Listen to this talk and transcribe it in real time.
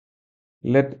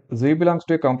let z belongs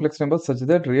to a complex number such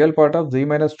that real part of z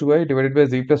minus 2i divided by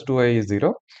z plus 2i is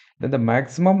 0, then the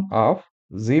maximum of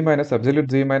z minus absolute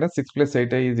z minus 6 plus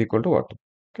 8i is equal to what?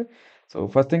 Okay. So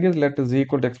first thing is let z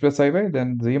equal to x plus iy,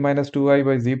 then z minus 2i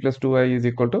by z plus 2i is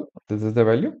equal to, this is the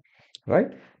value, right?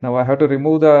 Now I have to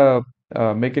remove the,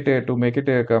 to make it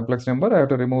a complex number, I have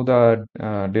to remove the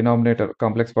denominator,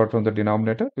 complex part from the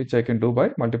denominator, which I can do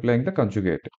by multiplying the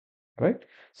conjugate, right?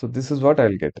 So this is what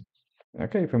I'll get.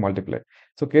 Okay, if you multiply.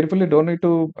 So carefully, don't need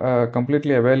to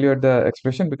completely evaluate the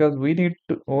expression because we need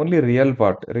to only real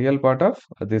part of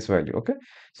this value. Okay,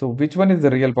 so which one is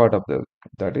the real part of the,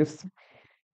 that is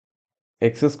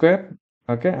x square,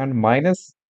 okay, and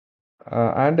minus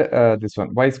and this one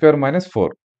y square minus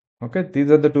 4. Okay, these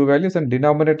are the two values, and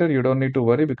denominator you don't need to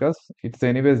worry because it's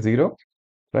anyway 0,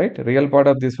 right? Real part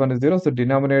of this one is 0, so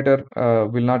denominator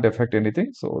will not affect anything.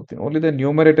 So only the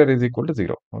numerator is equal to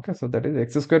 0. Okay, so that is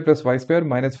x square plus y square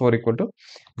minus 4 equal to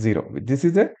 0. This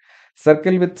is a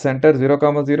circle with center 0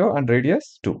 comma 0 and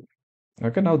radius 2.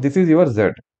 Okay, now this is your z.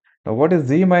 Now what is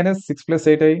z minus 6 plus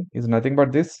 8i is nothing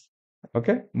but this.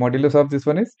 Okay, modulus of this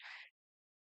one is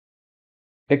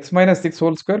x minus 6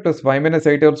 whole square plus y minus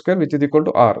 8 whole square, which is equal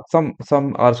to r,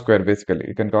 some r square, basically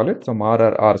you can call it some r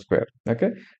or r square. Okay,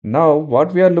 now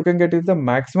what we are looking at is the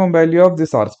maximum value of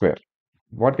this r square.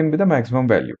 What can be the maximum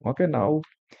value? Okay, now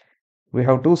we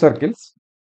have two circles.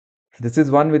 This is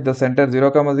one with the center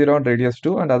 0 comma 0 and radius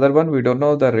 2, and other one we don't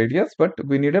know the radius, but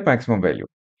we need a maximum value.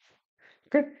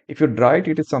 Okay, if you draw it,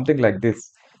 it is something like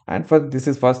this. And for this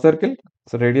is first circle,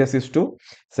 so radius is 2.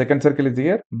 Second circle is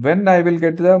here. When I will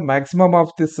get the maximum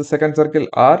of this second circle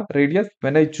r radius,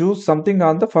 when I choose something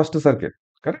on the first circle,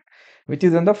 correct? Which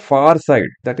is on the far side,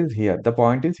 that is here. The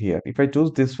point is here. If I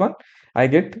choose this one, I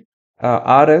get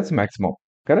r as maximum,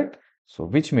 correct? So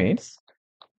which means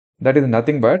that is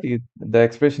nothing but the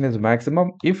expression is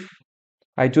maximum if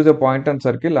I choose a point on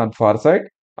circle on far side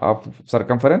of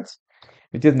circumference,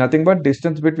 which is nothing but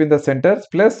distance between the centers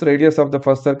plus radius of the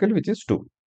first circle, which is 2.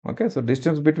 Okay, so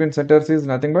distance between centers is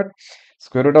nothing but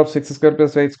square root of 6 square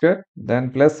plus 8 square, then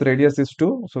plus radius is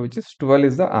 2, so which is 12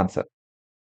 is the answer.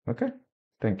 Okay,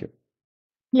 thank you.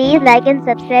 Please like and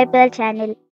subscribe to our channel.